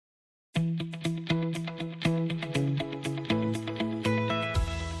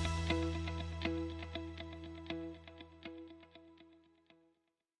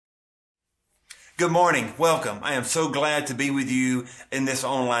Good morning. Welcome. I am so glad to be with you in this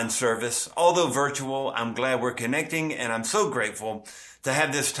online service. Although virtual, I'm glad we're connecting, and I'm so grateful to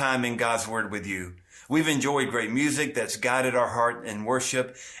have this time in God's Word with you. We've enjoyed great music that's guided our heart in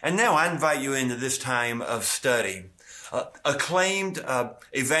worship, and now I invite you into this time of study. Acclaimed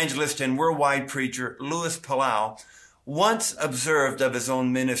evangelist and worldwide preacher Louis Palau once observed of his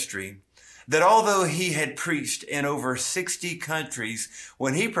own ministry that although he had preached in over 60 countries,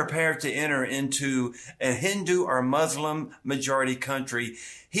 when he prepared to enter into a Hindu or Muslim majority country,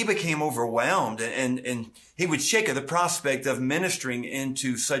 he became overwhelmed and he would shake at the prospect of ministering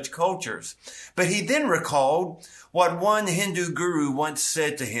into such cultures. But he then recalled what one Hindu guru once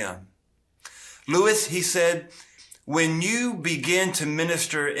said to him. Louis, he said, when you begin to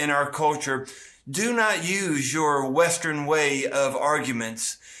minister in our culture, do not use your Western way of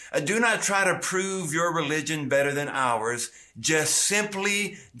arguments. Do not try to prove your religion better than ours. Just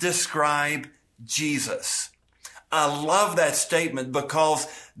simply describe Jesus. I love that statement because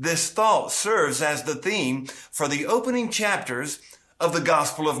this thought serves as the theme for the opening chapters of the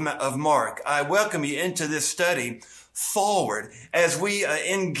Gospel of Mark. I welcome you into this study forward as we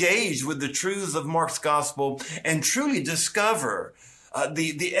engage with the truths of Mark's Gospel and truly discover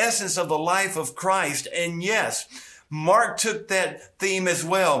the essence of the life of Christ. And yes, Mark took that theme as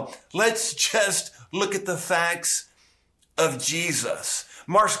well. Let's just look at the facts of Jesus.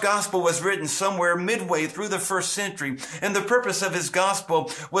 Mark's gospel was written somewhere midway through the first century, and the purpose of his gospel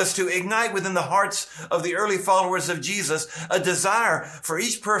was to ignite within the hearts of the early followers of Jesus a desire for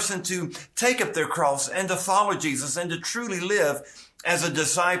each person to take up their cross and to follow Jesus and to truly live as a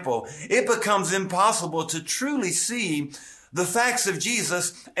disciple. It becomes impossible to truly see the facts of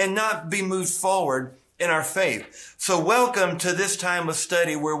Jesus and not be moved forward in our faith. So welcome to this time of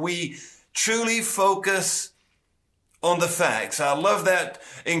study where we truly focus on the facts. I love that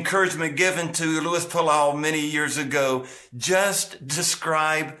encouragement given to Louis Palau many years ago. Just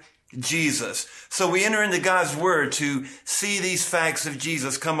describe Jesus. So we enter into God's Word to see these facts of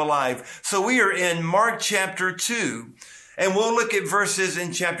Jesus come alive. So we are in Mark chapter 2. And we'll look at verses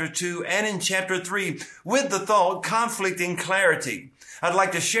in chapter 2 and in chapter 3 with the thought, conflict in clarity. I'd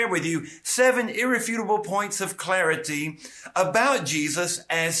like to share with you 7 irrefutable points of clarity about Jesus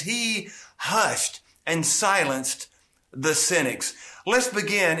as he hushed and silenced the cynics. Let's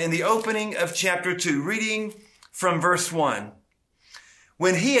begin in the opening of chapter 2, reading from verse 1.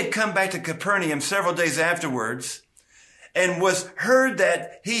 When he had come back to Capernaum several days afterwards, and was heard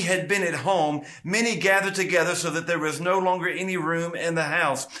that he had been at home, many gathered together so that there was no longer any room in the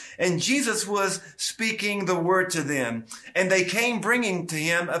house. And Jesus was speaking the word to them. And they came bringing to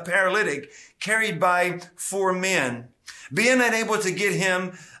him a paralytic carried by 4 men. Being unable to get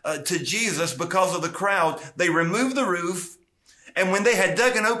him to Jesus because of the crowd, they removed the roof. And when they had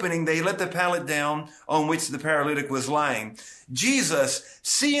dug an opening, they let the pallet down on which the paralytic was lying. Jesus,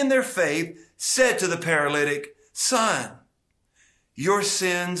 seeing their faith, said to the paralytic, "Son, your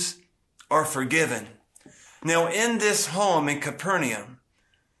sins are forgiven." Now, in this home in Capernaum,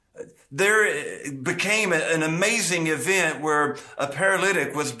 there became an amazing event where a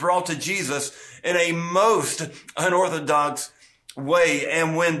paralytic was brought to Jesus in a most unorthodox way.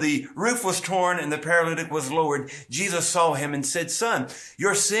 And when the roof was torn and the paralytic was lowered, Jesus saw him and said, "Son,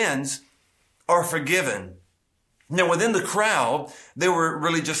 your sins are forgiven." Now, within the crowd, there were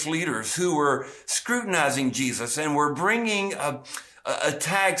religious leaders who were scrutinizing Jesus and were bringing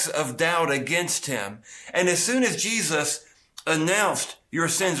attacks of doubt against him. And as soon as Jesus announced, "Your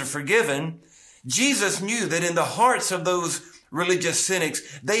sins are forgiven," Jesus knew that in the hearts of those religious cynics,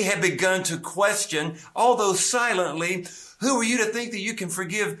 they had begun to question, although silently, "Who are you to think that you can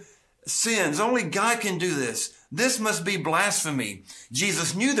forgive sins? Only God can do this. This must be blasphemy."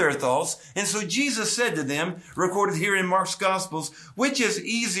 Jesus knew their thoughts, and so Jesus said to them, recorded here in Mark's Gospels, which is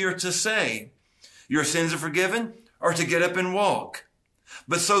easier to say, "Your sins are forgiven," or to get up and walk?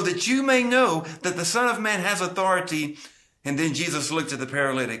 But so that you may know that the Son of Man has authority. And then Jesus looked at the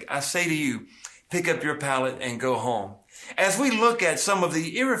paralytic. "I say to you, pick up your pallet and go home." As we look at some of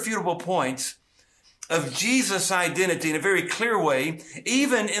the irrefutable points of Jesus' identity in a very clear way,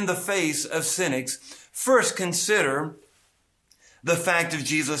 even in the face of cynics, first consider the fact of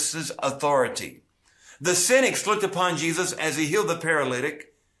Jesus' authority. The cynics looked upon Jesus as he healed the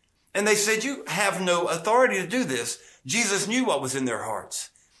paralytic, and they said, "You have no authority to do this." Jesus knew what was in their hearts.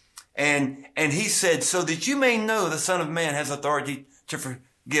 And he said, "So that you may know the Son of Man has authority to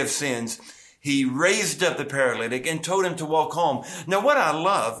forgive sins," he raised up the paralytic and told him to walk home. Now, what I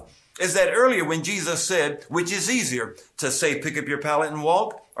love is that earlier when Jesus said, which is easier to say, pick up your pallet and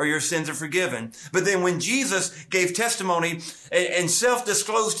walk, or your sins are forgiven. But then when Jesus gave testimony and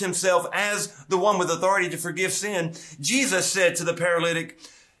self-disclosed himself as the one with authority to forgive sin, Jesus said to the paralytic,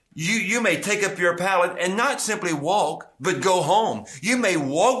 you may take up your pallet and not simply walk, but go home. You may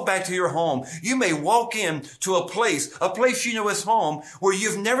walk back to your home. You may walk in to a place you know is home, where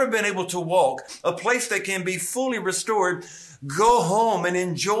you've never been able to walk, a place that can be fully restored. Go home and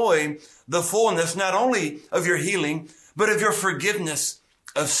enjoy the fullness, not only of your healing, but of your forgiveness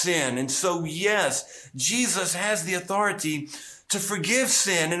of sin. And so, yes, Jesus has the authority to forgive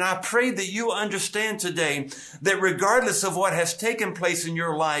sin. And I pray that you understand today that regardless of what has taken place in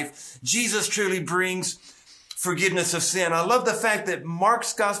your life, Jesus truly brings forgiveness of sin. I love the fact that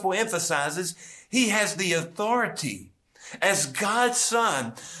Mark's gospel emphasizes he has the authority as God's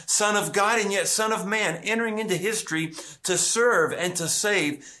Son, Son of God and yet Son of Man, entering into history to serve and to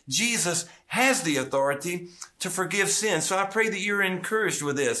save. Jesus has the authority to forgive sin. So I pray that you're encouraged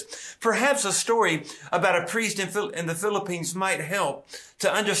with this. Perhaps a story about a priest in the Philippines might help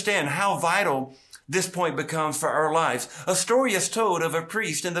to understand how vital this point becomes for our lives. A story is told of a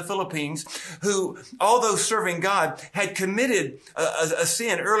priest in the Philippines who, although serving God, had committed a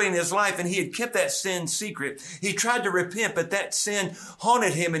sin early in his life, and he had kept that sin secret. He tried to repent, but that sin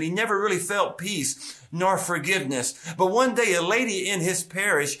haunted him, and he never really felt peace nor forgiveness. But one day, a lady in his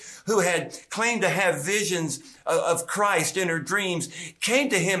parish who had claimed to have visions of Christ in her dreams came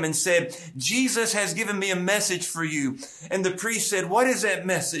to him and said, Jesus has given me a message for you. And the priest said, what is that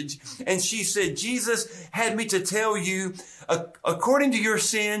message? And she said, Jesus had me to tell you, according to your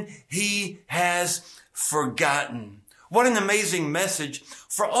sin, he has forgotten. What an amazing message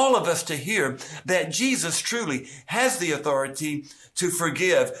for all of us to hear, that Jesus truly has the authority to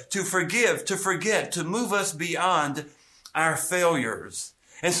forgive, to forget, to move us beyond our failures.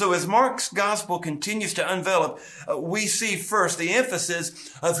 And so as Mark's gospel continues to envelop, we see first the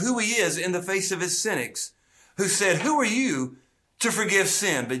emphasis of who he is in the face of his cynics, who said, who are you to forgive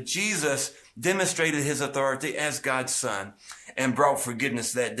sin? But Jesus demonstrated his authority as God's Son and brought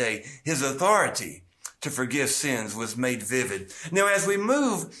forgiveness that day. His authority to forgive sins was made vivid. Now, as we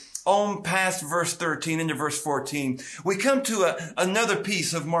move on past verse 13 into verse 14, we come to another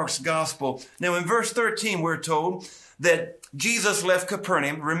piece of Mark's gospel. Now, in verse 13, we're told that Jesus left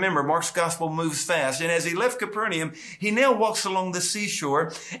Capernaum. Remember, Mark's gospel moves fast. And as he left Capernaum, he now walks along the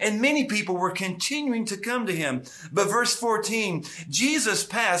seashore, and many people were continuing to come to him. But verse 14, Jesus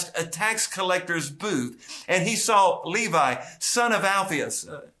passed a tax collector's booth, and he saw Levi, son of Alphaeus,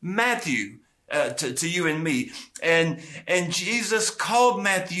 Matthew, to you and me. And Jesus called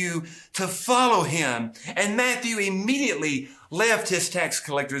Matthew to follow him. And Matthew immediately left his tax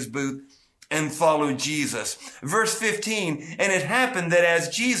collector's booth and followed Jesus. Verse 15, and it happened that as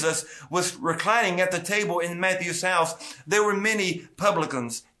Jesus was reclining at the table in Matthew's house, there were many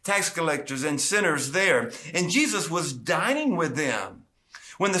publicans, tax collectors, and sinners there. And Jesus was dining with them.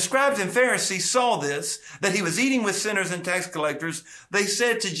 When the scribes and Pharisees saw this, that he was eating with sinners and tax collectors, they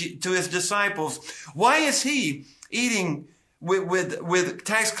said to his disciples, why is he eating with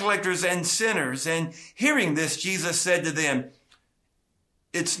tax collectors and sinners? And hearing this, Jesus said to them,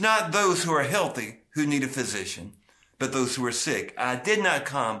 it's not those who are healthy who need a physician, but those who are sick. I did not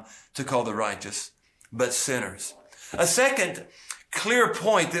come to call the righteous, but sinners. A second clear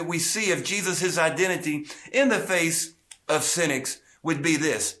point that we see of Jesus' identity in the face of cynics would be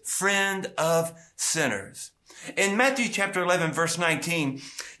this: friend of sinners. In Matthew chapter 11, verse 19,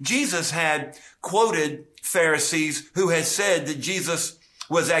 Jesus had quoted Pharisees who had said that Jesus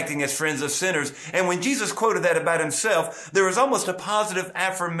was acting as friends of sinners. And when Jesus quoted that about himself, there was almost a positive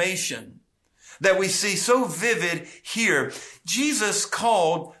affirmation that we see so vivid here. Jesus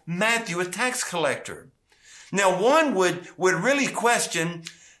called Matthew a tax collector. Now, one would really question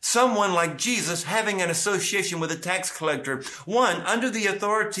someone like Jesus having an association with a tax collector. One, under the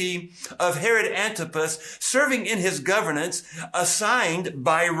authority of Herod Antipas, serving in his governance assigned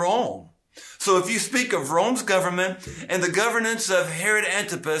by Rome. So if you speak of Rome's government and the governance of Herod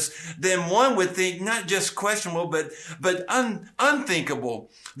Antipas, then one would think not just questionable, but unthinkable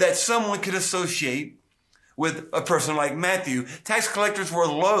that someone could associate with a person like Matthew. Tax collectors were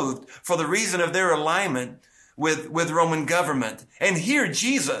loathed for the reason of their alignment with Roman government. And here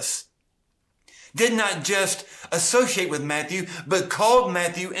Jesus did not just associate with Matthew, but called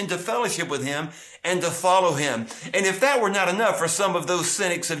Matthew into fellowship with him and to follow him. And if that were not enough for some of those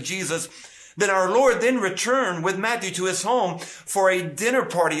cynics of Jesus, Then our Lord then returned with Matthew to his home for a dinner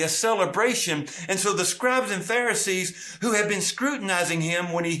party, a celebration. And so the scribes and Pharisees who had been scrutinizing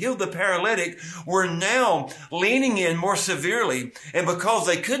him when he healed the paralytic were now leaning in more severely. And because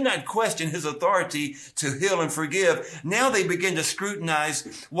they could not question his authority to heal and forgive, now they begin to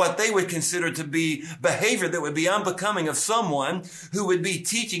scrutinize what they would consider to be behavior that would be unbecoming of someone who would be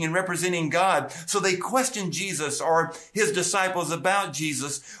teaching and representing God. So they questioned Jesus or his disciples about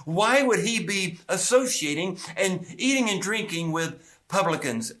Jesus. Why would he be associating and eating and drinking with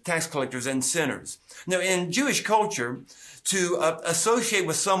publicans, tax collectors, and sinners? Now, in Jewish culture, to associate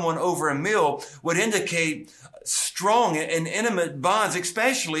with someone over a meal would indicate strong and intimate bonds,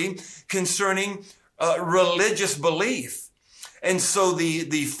 especially concerning religious belief. And so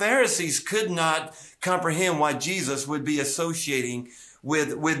the Pharisees could not comprehend why Jesus would be associating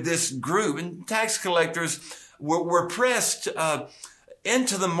with this group. And tax collectors were pressed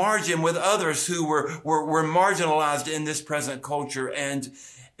into the margin with others who were marginalized in this present culture. And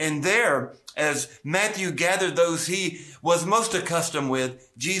there, as Matthew gathered those he was most accustomed with,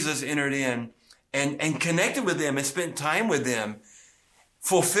 Jesus entered in and connected with them and spent time with them,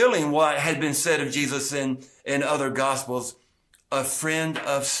 fulfilling what had been said of Jesus in other gospels, a friend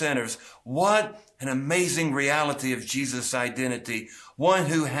of sinners. What an amazing reality of Jesus' identity. One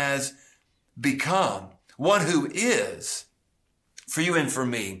who has become, one who is, for you and for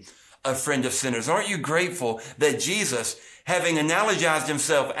me, a friend of sinners. Aren't you grateful that Jesus, having analogized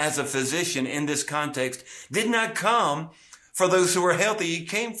himself as a physician in this context, did not come for those who were healthy. He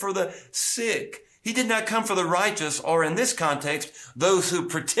came for the sick. He did not come for the righteous, or in this context, those who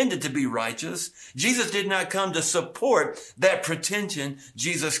pretended to be righteous. Jesus did not come to support that pretension.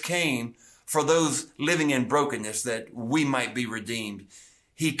 Jesus came for those living in brokenness, that we might be redeemed.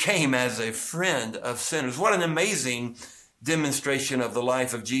 He came as a friend of sinners. What an amazing demonstration of the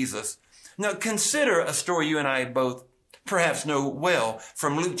life of Jesus. Now consider a story you and I both perhaps know well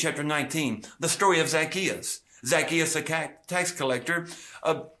from Luke chapter 19, the story of Zacchaeus. Zacchaeus, a tax collector,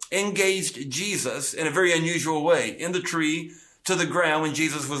 engaged Jesus in a very unusual way in the tree to the ground when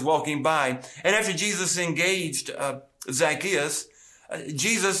Jesus was walking by. And after Jesus engaged Zacchaeus,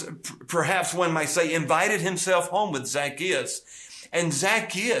 Jesus, perhaps one might say, invited himself home with Zacchaeus. And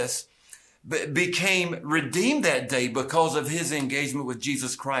Zacchaeus became redeemed that day because of his engagement with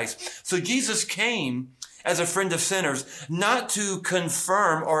Jesus Christ. So Jesus came as a friend of sinners, not to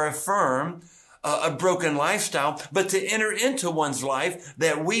confirm or affirm a broken lifestyle, but to enter into one's life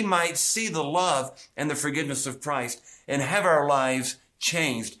that we might see the love and the forgiveness of Christ and have our lives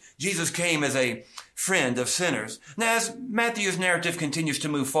changed. Jesus came as a friend of sinners. Now, as Matthew's narrative continues to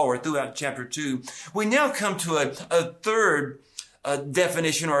move forward throughout chapter 2, we now come to a third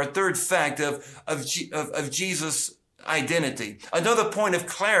definition or a third fact of Jesus' identity. Another point of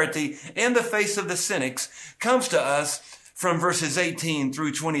clarity in the face of the cynics comes to us from verses 18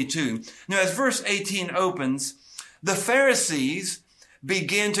 through 22. Now, as verse 18 opens, the Pharisees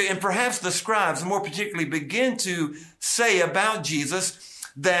begin to, and perhaps the scribes more particularly, begin to say about Jesus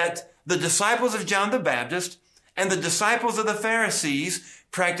that the disciples of John the Baptist and the disciples of the Pharisees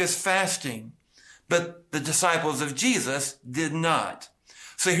practiced fasting, but the disciples of Jesus did not.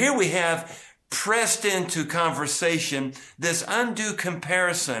 So here we have pressed into conversation this undue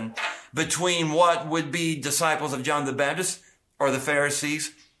comparison between what would be disciples of John the Baptist or the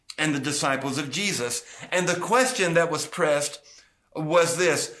Pharisees and the disciples of Jesus. And the question that was pressed was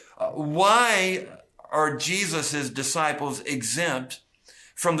this: why are Jesus' disciples exempt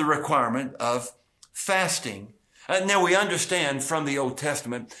from the requirement of fasting? Now we understand from the Old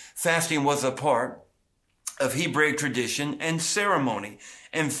Testament, fasting was a part of Hebraic tradition and ceremony.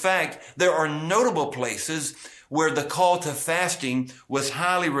 In fact, there are notable places where the call to fasting was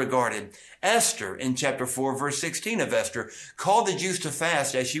highly regarded. Esther, in chapter 4, verse 16 of Esther, called the Jews to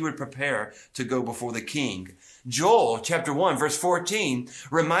fast as she would prepare to go before the king. Joel, chapter 1, verse 14,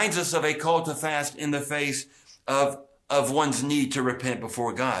 reminds us of a call to fast in the face of one's need to repent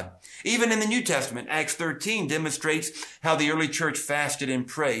before God. Even in the New Testament, Acts 13 demonstrates how the early church fasted and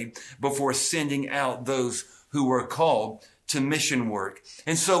prayed before sending out those who were called to mission work.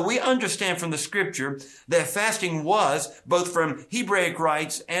 And so we understand from the scripture that fasting was, both from Hebraic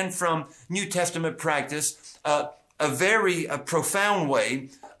rites and from New Testament practice, a very profound way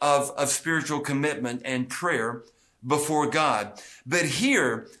of spiritual commitment and prayer before God. But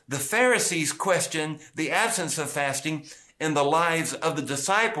here, the Pharisees question the absence of fasting in the lives of the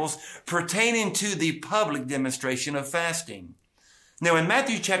disciples pertaining to the public demonstration of fasting. Now, in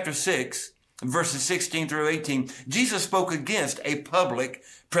Matthew chapter 6, verses 16 through 18, Jesus spoke against a public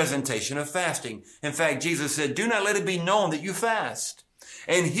presentation of fasting. In fact, Jesus said, "Do not let it be known that you fast."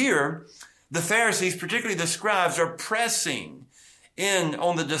 And here, the Pharisees, particularly the scribes, are pressing in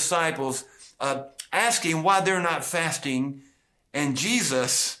on the disciples, asking why they're not fasting. And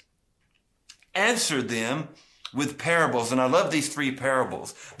Jesus answered them with parables. And I love these three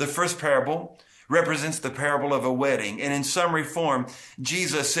parables. The first parable represents the parable of a wedding. And in summary form,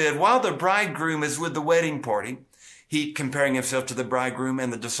 Jesus said, while the bridegroom is with the wedding party, he comparing himself to the bridegroom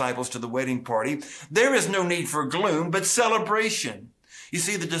and the disciples to the wedding party, there is no need for gloom, but celebration. You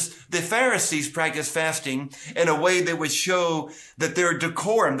see, the Pharisees practiced fasting in a way that would show that their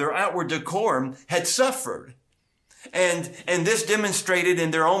decorum, their outward decorum, had suffered. And this demonstrated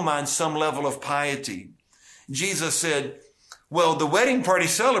in their own minds some level of piety. Jesus said, well, the wedding party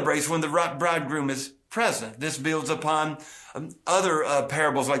celebrates when the bridegroom is present. This builds upon other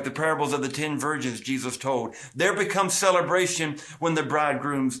parables, like the parables of the 10 virgins Jesus told. There becomes celebration when the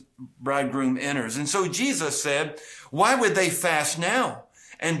bridegroom enters. And so Jesus said, why would they fast now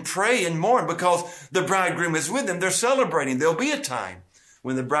and pray and mourn? Because the bridegroom is with them. They're celebrating. There'll be a time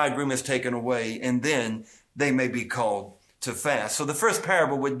when the bridegroom is taken away, and then they may be called to fast. So the first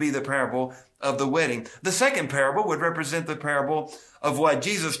parable would be the parable of the wedding. The second parable would represent the parable of what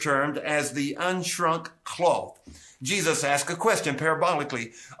Jesus termed as the unshrunk cloth. Jesus asked a question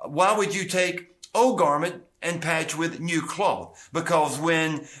parabolically. Why would you take old garment and patch with new cloth? Because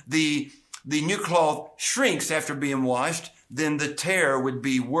when the new cloth shrinks after being washed, then the tear would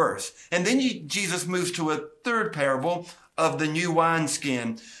be worse. And then Jesus moves to a third parable of the new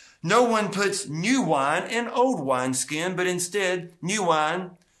wineskin. No one puts new wine in old wineskin, but instead new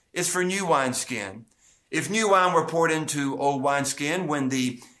wine is for new wineskin. If new wine were poured into old wineskin, when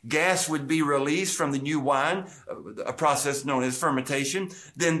the gas would be released from the new wine, a process known as fermentation,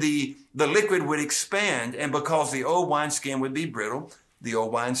 then the liquid would expand, and because the old wineskin would be brittle, the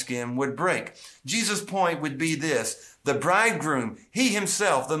old wineskin would break. Jesus' point would be this: the bridegroom, he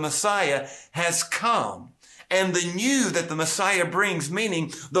himself, the Messiah, has come. And the new that the Messiah brings,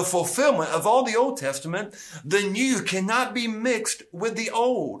 meaning the fulfillment of all the Old Testament, the new cannot be mixed with the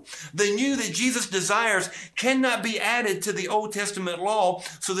old. The new that Jesus desires cannot be added to the Old Testament law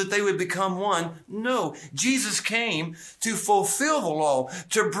so that they would become one. No, Jesus came to fulfill the law,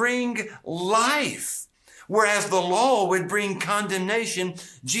 to bring life. Whereas the law would bring condemnation,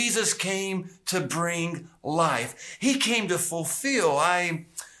 Jesus came to bring life. He came to fulfill. I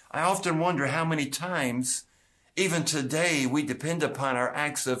often wonder how many times even today, we depend upon our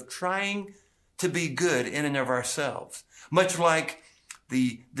acts of trying to be good in and of ourselves, much like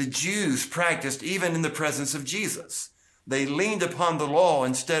the Jews practiced even in the presence of Jesus. They leaned upon the law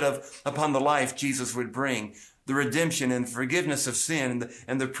instead of upon the life Jesus would bring, the redemption and forgiveness of sin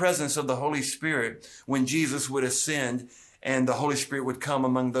and the presence of the Holy Spirit when Jesus would ascend and the Holy Spirit would come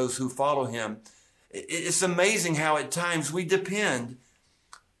among those who follow him. It's amazing how at times we depend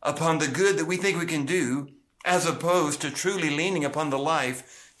upon the good that we think we can do, as opposed to truly leaning upon the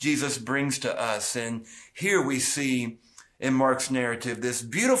life Jesus brings to us. And here we see in Mark's narrative this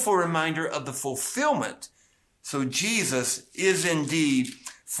beautiful reminder of the fulfillment. So Jesus is indeed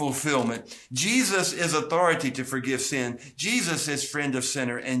fulfillment. Jesus is authority to forgive sin. Jesus is friend of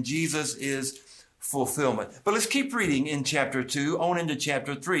sinner, and Jesus is fulfillment. But let's keep reading in chapter 2 on into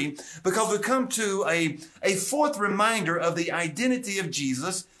chapter 3, because we come to a fourth reminder of the identity of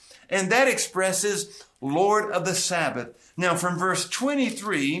Jesus, and that expresses Lord of the Sabbath. Now, from verse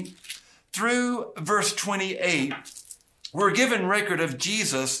 23 through verse 28, we're given record of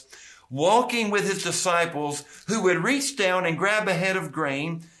Jesus walking with his disciples who would reach down and grab a head of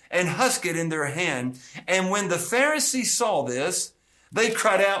grain and husk it in their hand. And when the Pharisees saw this, they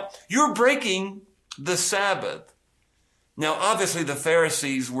cried out, "You're breaking the Sabbath." Now, obviously, the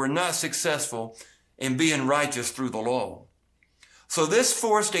Pharisees were not successful in being righteous through the law. So this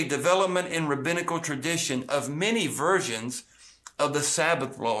forced a development in rabbinical tradition of many versions of the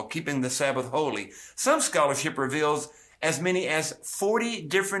Sabbath law, keeping the Sabbath holy. Some scholarship reveals as many as 40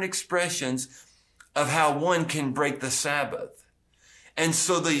 different expressions of how one can break the Sabbath. And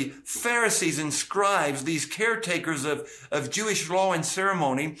so the Pharisees and scribes, these caretakers of Jewish law and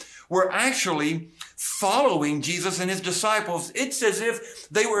ceremony, were actually following Jesus and his disciples. It's as if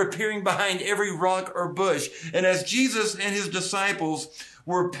they were appearing behind every rock or bush. And as Jesus and his disciples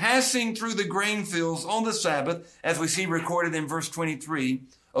were passing through the grain fields on the Sabbath, as we see recorded in verse 23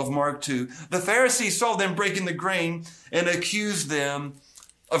 of Mark 2, the Pharisees saw them breaking the grain and accused them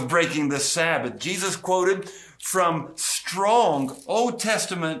of breaking the Sabbath. Jesus quoted from strong Old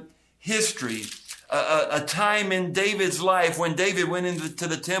Testament history, a time in David's life when David went into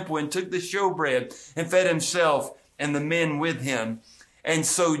the temple and took the showbread and fed himself and the men with him. And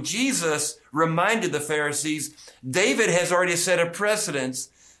so Jesus reminded the Pharisees, David has already set a precedence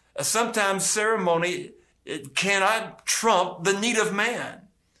Sometimes ceremony, it cannot trump the need of man.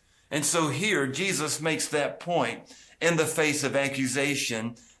 And so here Jesus makes that point in the face of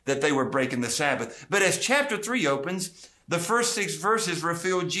accusation that they were breaking the Sabbath. But as chapter 3 opens, the first 6 verses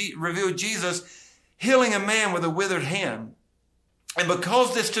reveal Jesus healing a man with a withered hand. And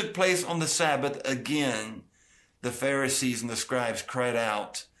because this took place on the Sabbath, again, the Pharisees and the scribes cried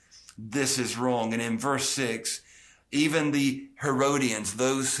out, "This is wrong." And in verse 6, even the Herodians,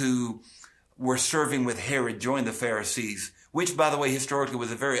 those who were serving with Herod, joined the Pharisees, which, by the way, historically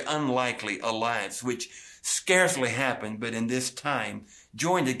was a very unlikely alliance, which scarcely happened, but in this time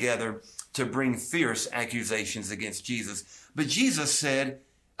joined together to bring fierce accusations against Jesus. But Jesus said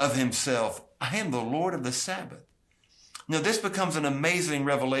of himself, "I am the Lord of the Sabbath." Now, this becomes an amazing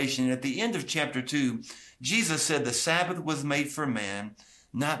revelation. At the end of chapter 2, Jesus said the Sabbath was made for man,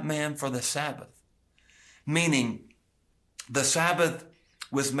 not man for the Sabbath. Meaning, the Sabbath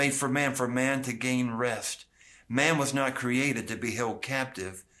was made for man to gain rest. Man was not created to be held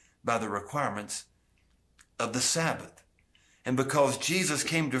captive by the requirements of the Sabbath. And because Jesus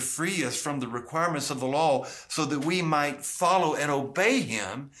came to free us from the requirements of the law so that we might follow and obey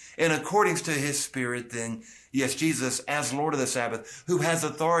him in accordance to his Spirit, then yes, Jesus, as Lord of the Sabbath, who has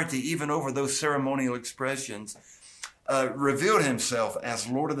authority even over those ceremonial expressions, revealed himself as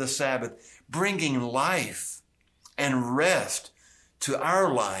Lord of the Sabbath, bringing life and rest to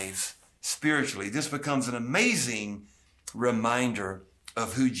our lives spiritually. This becomes an amazing reminder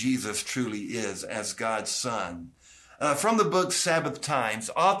of who Jesus truly is as God's Son. From the book Sabbath Times,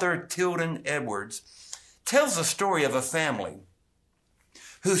 author Tilden Edwards tells the story of a family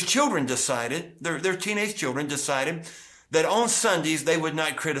whose children decided, their teenage children decided, that on Sundays they would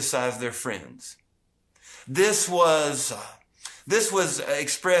not criticize their friends. This was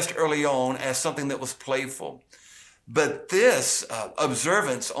expressed early on as something that was playful. But this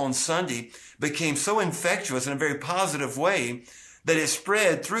observance on Sunday became so infectious in a very positive way that it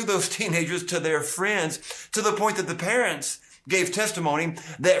spread through those teenagers to their friends, to the point that the parents gave testimony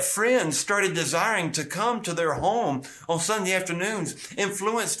that friends started desiring to come to their home on Sunday afternoons,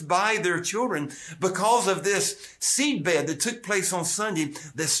 influenced by their children because of this seedbed that took place on Sunday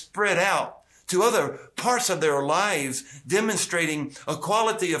that spread out to other parts of their lives, demonstrating a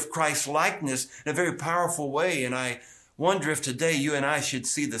quality of Christ likeness in a very powerful way. And I wonder if today you and I should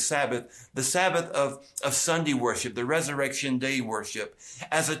see the Sabbath of Sunday worship, the Resurrection Day worship,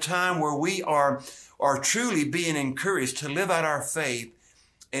 as a time where we are truly being encouraged to live out our faith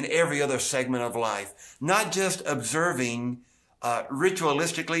in every other segment of life, not just observing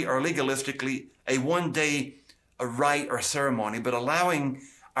ritualistically or legalistically a one-day rite or ceremony, but allowing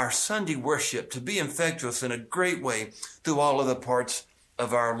our Sunday worship to be infectious in a great way through all of the parts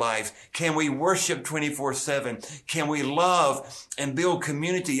of our lives. Can we worship 24/7? Can we love and build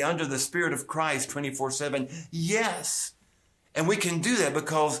community under the Spirit of Christ 24/7? Yes. And we can do that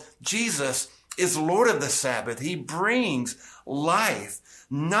because Jesus is Lord of the Sabbath. He brings life,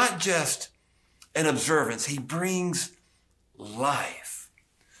 not just an observance. He brings life.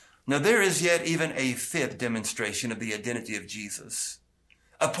 Now, there is yet even a fifth demonstration of the identity of Jesus,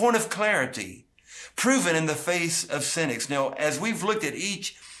 a point of clarity proven in the face of cynics. Now, as we've looked at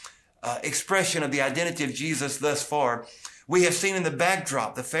each expression of the identity of Jesus thus far, we have seen in the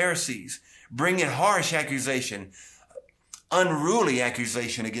backdrop the Pharisees bringing harsh accusation, unruly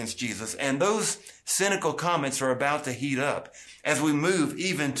accusation against Jesus. And those cynical comments are about to heat up as we move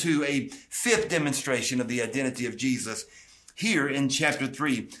even to a fifth demonstration of the identity of Jesus here in chapter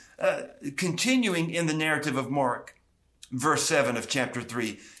 3. Continuing in the narrative of Mark, verse 7 of chapter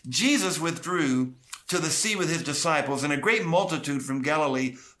 3, Jesus withdrew to the sea with his disciples, and a great multitude from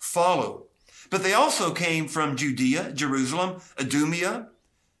Galilee followed. But they also came from Judea, Jerusalem, Idumea,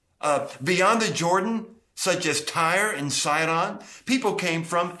 beyond the Jordan, such as Tyre and Sidon. People came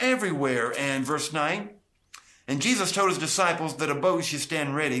from everywhere. And verse 9, and Jesus told his disciples that a boat should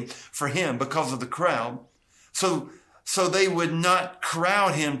stand ready for him because of the crowd, so they would not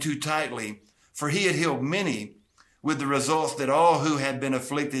crowd him too tightly, for he had healed many, with the results that all who had been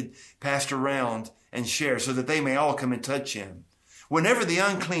afflicted passed around and shared, so that they may all come and touch him. Whenever the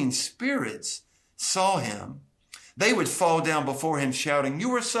unclean spirits saw him, they would fall down before him, shouting,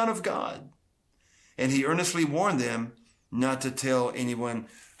 "You are a Son of God." And he earnestly warned them not to tell anyone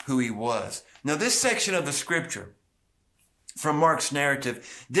who he was. Now, this section of the scripture from Mark's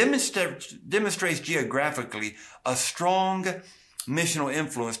narrative demonstrates geographically a strong missional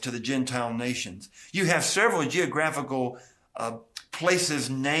influence to the Gentile nations. You have several geographical places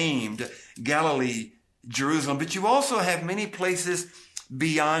named Galilee, Jerusalem, but you also have many places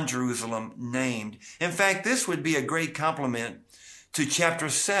beyond Jerusalem named. In fact, this would be a great compliment to chapter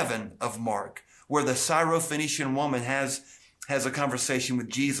 7 of Mark, where the Syrophoenician woman has a conversation with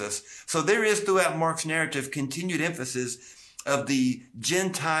Jesus. So there is throughout Mark's narrative continued emphasis of the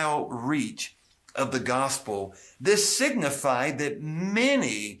Gentile reach of the gospel. This signified that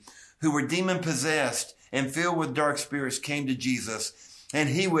many who were demon possessed and filled with dark spirits came to Jesus, and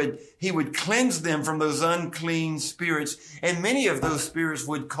he would cleanse them from those unclean spirits. And many of those spirits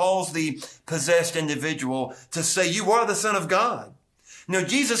would cause the possessed individual to say, "You are the Son of God." Now,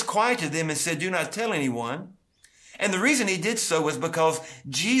 Jesus quieted them and said, "Do not tell anyone." And the reason he did so was because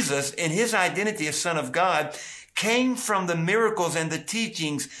Jesus, in his identity as Son of God, came from the miracles and the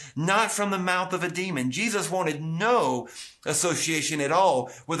teachings, not from the mouth of a demon. Jesus wanted no association at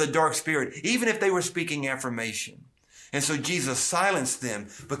all with a dark spirit, even if they were speaking affirmation. And so Jesus silenced them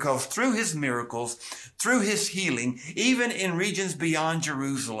because through his miracles, through his healing, even in regions beyond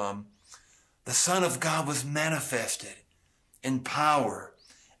Jerusalem, the Son of God was manifested in power.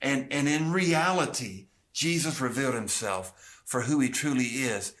 And in reality, Jesus revealed himself for who he truly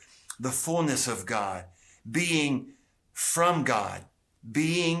is, the fullness of God, being from God,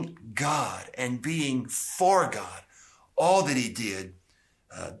 being God, and being for God. All that he did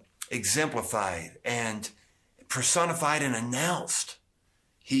exemplified and personified and announced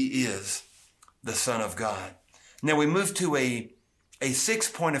he is the Son of God. Now we move to a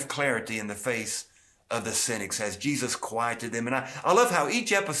sixth point of clarity in the face of the cynics as Jesus quieted them. And I love how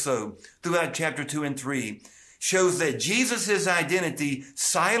each episode throughout chapter 2 and 3 shows that Jesus' identity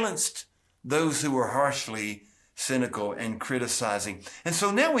silenced those who were harshly cynical and criticizing. And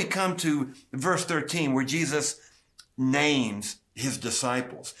so now we come to verse 13 where Jesus names his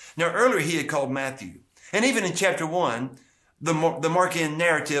disciples. Now earlier he had called Matthew. And even in chapter 1, the Markan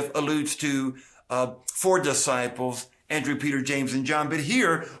narrative alludes to 4 disciples, Andrew, Peter, James, and John. But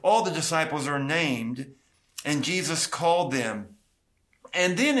here, all the disciples are named, and Jesus called them.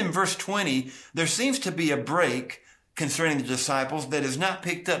 And then in verse 20, there seems to be a break concerning the disciples that is not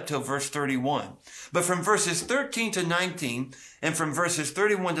picked up till verse 31. But from verses 13 to 19, and from verses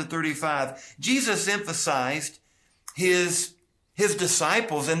 31 to 35, Jesus emphasized his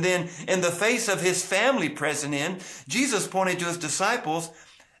disciples. And then in the face of his family present in, Jesus pointed to his disciples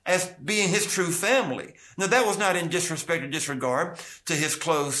as being his true family. Now, that was not in disrespect or disregard to his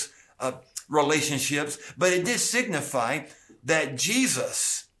close relationships, but it did signify that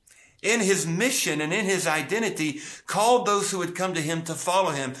Jesus, in his mission and in his identity, called those who had come to him to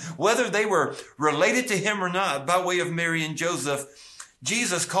follow him, whether they were related to him or not, by way of Mary and Joseph.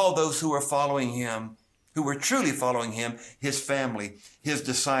 Jesus called those who were following him, who were truly following him, his family, his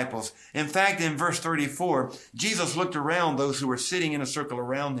disciples. In fact, in verse 34, Jesus looked around those who were sitting in a circle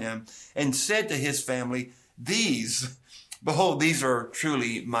around him and said to his family, "Behold, these are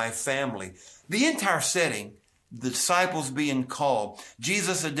truly my family." The entire setting, the disciples being called,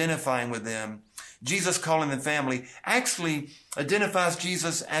 Jesus identifying with them, Jesus calling them family, actually identifies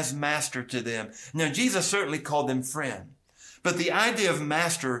Jesus as master to them. Now, Jesus certainly called them friend. But the idea of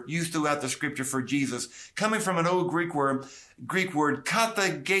master used throughout the scripture for Jesus, coming from an old Greek word,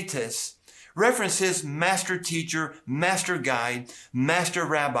 kathegetes, references master teacher, master guide, master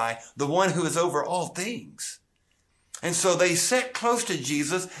rabbi, the one who is over all things. And so they sat close to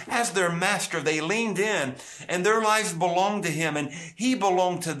Jesus as their master. They leaned in, and their lives belonged to him, and he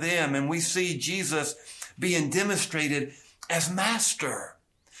belonged to them. And we see Jesus being demonstrated as master,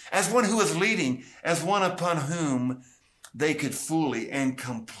 as one who is leading, as one upon whom they could fully and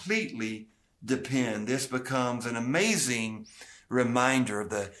completely depend. This becomes an amazing reminder of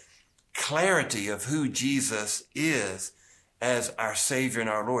the clarity of who Jesus is as our Savior and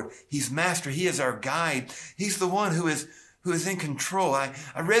our Lord. He's master. He is our guide. He's the one who is in control. I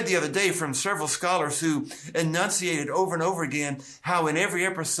read the other day from several scholars who enunciated over and over again how in every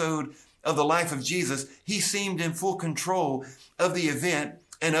episode of the life of Jesus, he seemed in full control of the event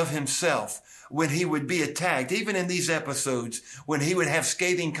and of himself. When he would be attacked, even in these episodes, when he would have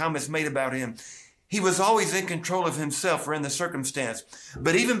scathing comments made about him, he was always in control of himself or in the circumstance.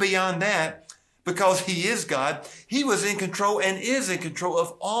 But even beyond that, because he is God, he was in control and is in control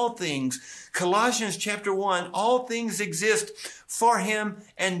of all things. Colossians chapter 1, all things exist for him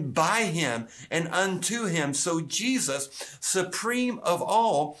and by him and unto him. So Jesus, supreme of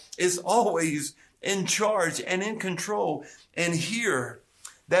all, is always in charge and in control. And here,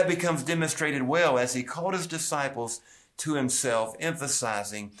 that becomes demonstrated well as he called his disciples to himself,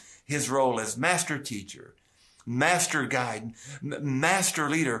 emphasizing his role as master teacher, master guide, master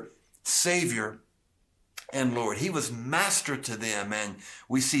leader, Savior, and Lord. He was master to them, and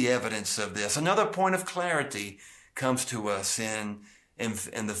we see evidence of this. Another point of clarity comes to us in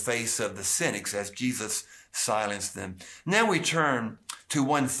in the face of the cynics as Jesus silenced them. Now we turn to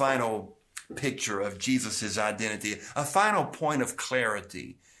one final picture of Jesus' identity, a final point of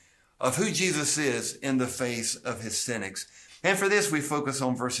clarity of who Jesus is in the face of his cynics. And for this, we focus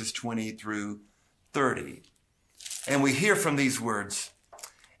on verses 20 through 30. And we hear from these words,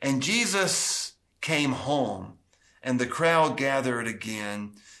 "And Jesus came home, and the crowd gathered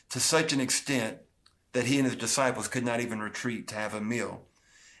again to such an extent that he and his disciples could not even retreat to have a meal.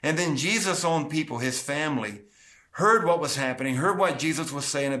 And then Jesus' own people, his family, heard what was happening, heard what Jesus was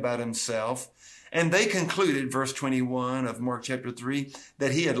saying about himself, and they concluded, verse 21 of Mark chapter 3,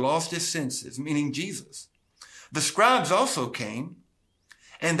 that he had lost his senses," meaning Jesus. "The scribes also came,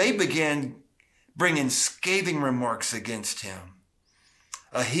 and they began bringing scathing remarks against him.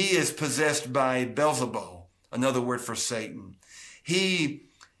 He is possessed by Beelzebul," another word for Satan.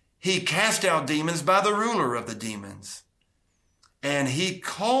 He cast out demons by the ruler of the demons, and he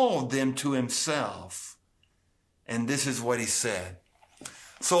called them to himself. And this is what he said.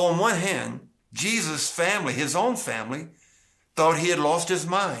 So on one hand, Jesus' family, his own family, thought he had lost his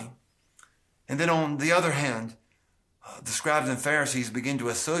mind. And then on the other hand, the scribes and Pharisees began to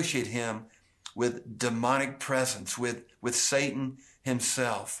associate him with demonic presence, with Satan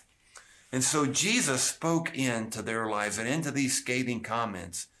himself. And so Jesus spoke into their lives and into these scathing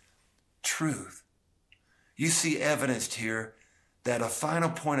comments truth. You see evidenced here that a final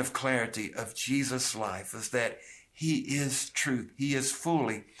point of clarity of Jesus' life is that he is truth. He is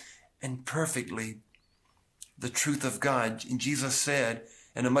fully and perfectly the truth of God. And Jesus said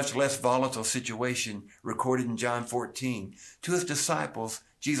in a much less volatile situation recorded in John 14 to his disciples,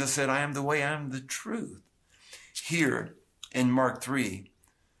 Jesus said, "I am the way, I am the truth." Here in Mark 3,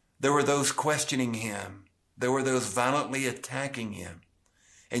 there were those questioning him. There were those violently attacking him.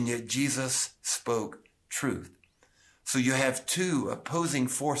 And yet Jesus spoke truth. So you have two opposing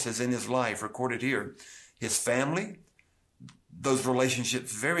forces in his life recorded here. His family, those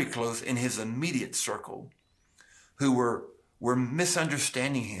relationships very close in his immediate circle, who were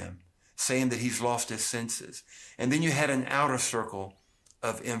misunderstanding him, saying that he's lost his senses. And then you had an outer circle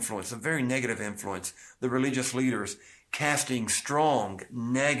of influence, a very negative influence, the religious leaders casting strong,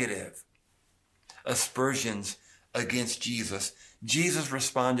 negative aspersions against Jesus. Jesus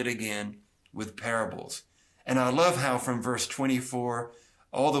responded again with parables. And I love how from verse 24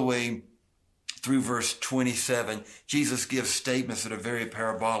 all the way through verse 27, Jesus gives statements that are very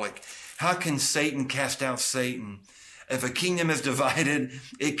parabolic. How can Satan cast out Satan? If a kingdom is divided,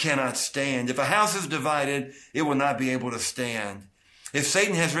 it cannot stand. If a house is divided, it will not be able to stand. If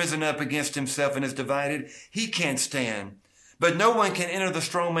Satan has risen up against himself and is divided, he can't stand. But no one can enter the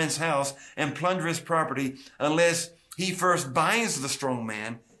strong man's house and plunder his property unless he first binds the strong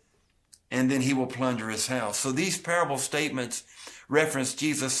man, and then he will plunder his house. So these parable statements reference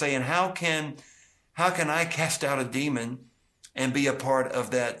Jesus saying, how can I cast out a demon and be a part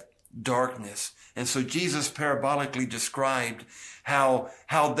of that darkness? And so Jesus parabolically described how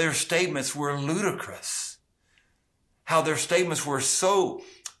their statements were ludicrous, how their statements were so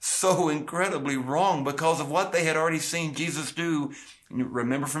incredibly wrong because of what they had already seen Jesus do.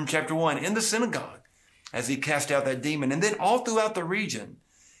 Remember from chapter 1 in the synagogue as he cast out that demon, and then all throughout the region,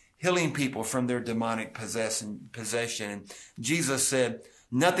 healing people from their demonic possession. And Jesus said,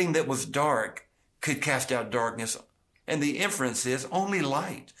 nothing that was dark could cast out darkness. And the inference is only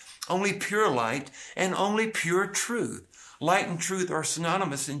light, only pure light, and only pure truth. Light and truth are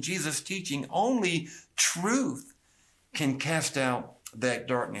synonymous in Jesus' teaching. Only truth can cast out that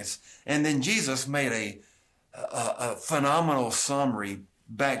darkness. And then Jesus made a phenomenal summary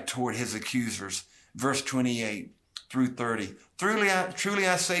back toward his accusers. Verse 28 through 30. Truly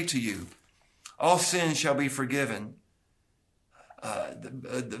I say to you, all sins shall be forgiven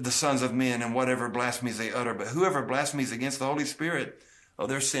the sons of men and whatever blasphemies they utter. But whoever blasphemies against the Holy Spirit,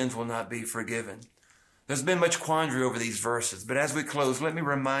 their sins will not be forgiven. There's been much quandary over these verses. But as we close, let me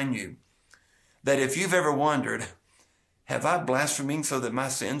remind you that if you've ever wondered, have I blasphemed so that my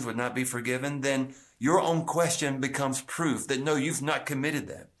sins would not be forgiven? Then your own question becomes proof that no, you've not committed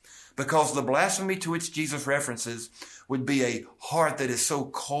that. Because the blasphemy to which Jesus references would be a heart that is so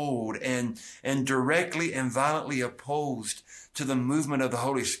cold and directly and violently opposed to the movement of the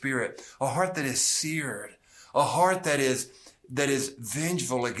Holy Spirit. A heart that is seared. A heart that is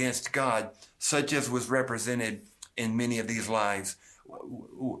vengeful against God, such as was represented in many of these lives.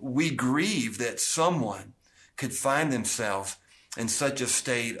 We grieve that someone could find themselves in such a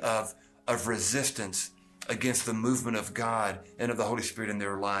state of resistance against the movement of God and of the Holy Spirit in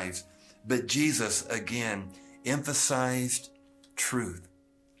their lives. But Jesus, again, emphasized truth.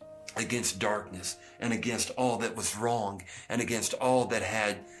 against darkness and against all that was wrong and against all that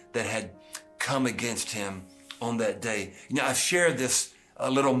had come against him on that day. You know, I've shared this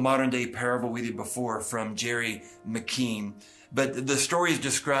little modern day parable with you before from Jerry McKean, but the story is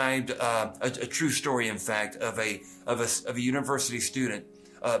described, a true story, in fact, of a university student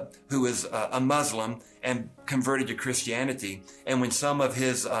who was a Muslim and converted to Christianity. And when some of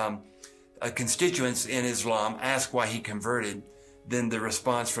his constituents in Islam asked why he converted, then the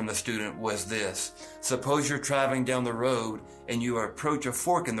response from the student was this: suppose you're traveling down the road and you approach a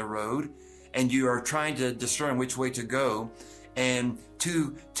fork in the road and you are trying to discern which way to go, and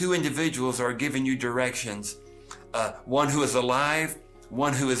two individuals are giving you directions, one who is alive,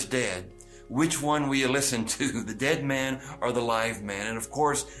 one who is dead. Which one will you listen to, the dead man or the live man? And of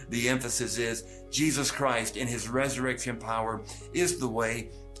course, the emphasis is Jesus Christ in his resurrection power is the way,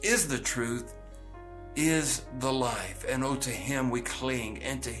 is the truth, is the life. And oh, to him we cling,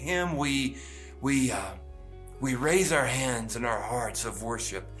 and to him we raise our hands and our hearts of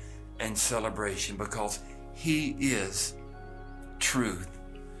worship and celebration, because he is truth.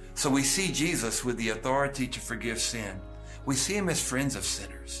 So we see Jesus with the authority to forgive sin. We see him as friends of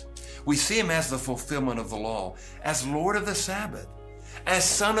sinners. We see him as the fulfillment of the law, as Lord of the Sabbath, as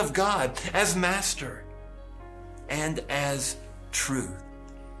Son of God, as Master, and as truth.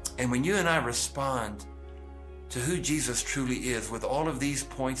 And when you and I respond to who Jesus truly is with all of these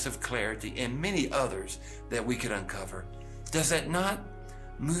points of clarity and many others that we could uncover, does that not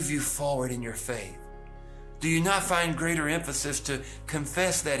move you forward in your faith? Do you not find greater emphasis to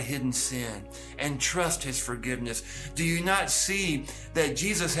confess that hidden sin and trust his forgiveness? Do you not see that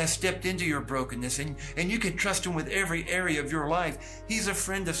Jesus has stepped into your brokenness and you can trust him with every area of your life? He's a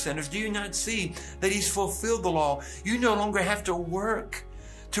friend of sinners. Do you not see that he's fulfilled the law? You no longer have to work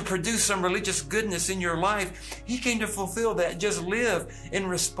to produce some religious goodness in your life. He came to fulfill that. Just live in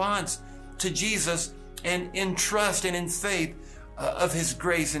response to Jesus and in trust and in faith of his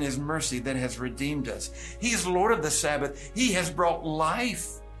grace and his mercy that has redeemed us. He's Lord of the Sabbath. He has brought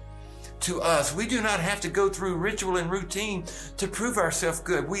life to us. We do not have to go through ritual and routine to prove ourselves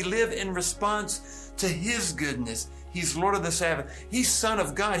good. We live in response to his goodness. He's Lord of the Sabbath. He's Son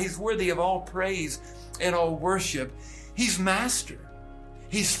of God. He's worthy of all praise and all worship. He's Master.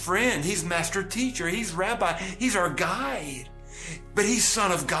 He's friend. He's Master Teacher. He's Rabbi. He's our guide. But he's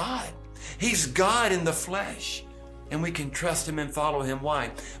Son of God. He's God in the flesh. And we can trust him and follow him.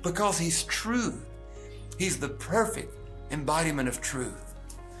 Why? Because he's truth. He's the perfect embodiment of truth.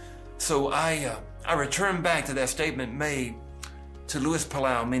 So I return back to that statement made to Louis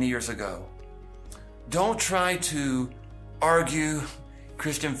Palau many years ago. Don't try to argue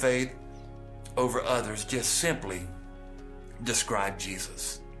Christian faith over others. Just simply describe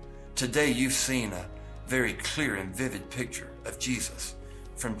Jesus. Today you've seen a very clear and vivid picture of Jesus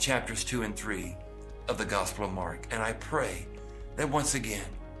from chapters 2 and 3 of the Gospel of Mark. And I pray that once again,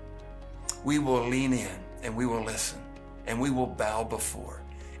 we will lean in and we will listen and we will bow before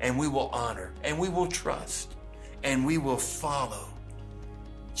and we will honor and we will trust and we will follow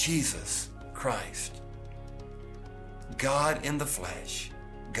Jesus Christ, God in the flesh,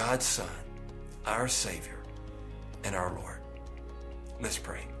 God's Son, our Savior and our Lord. Let's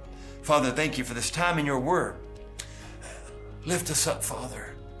pray. Father, thank you for this time in your word. Lift us up,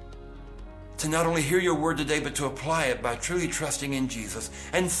 Father, to not only hear your word today, but to apply it by truly trusting in Jesus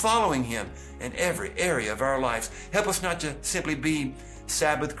and following him in every area of our lives. Help us not to simply be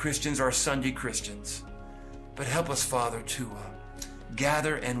Sabbath Christians or Sunday Christians, but help us, Father, to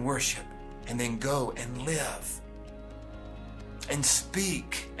gather and worship and then go and live and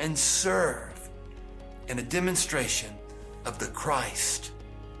speak and serve in a demonstration of the Christ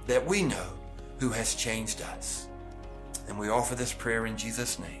that we know who has changed us. And we offer this prayer in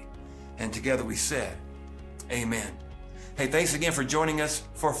Jesus' name. And together we said, amen. Hey, thanks again for joining us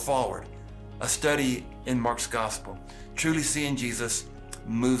for Forward, a study in Mark's Gospel. Truly seeing Jesus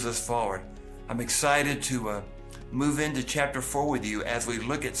moves us forward. I'm excited to move into chapter 4 with you as we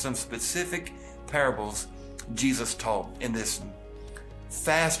look at some specific parables Jesus taught in this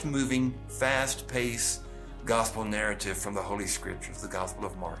fast-moving, fast-paced gospel narrative from the Holy Scriptures, the Gospel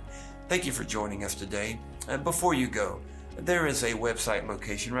of Mark. Thank you for joining us today. Before you go, there is a website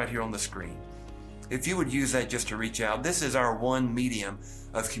location right here on the screen. If you would use that just to reach out, this is our one medium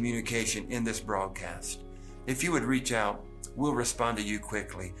of communication in this broadcast. If you would reach out, we'll respond to you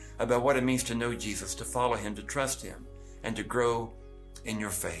quickly about what it means to know Jesus, to follow him, to trust him, and to grow in your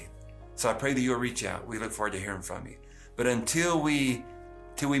faith. So I pray that you'll reach out. We look forward to hearing from you. But until we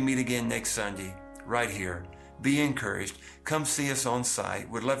meet again next Sunday, right here, be encouraged. Come see us on site.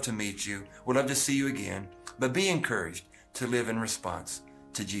 We'd love to meet you. We'd love to see you again. But be encouraged to live in response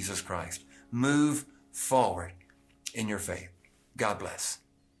to Jesus Christ. Move forward in your faith. God bless.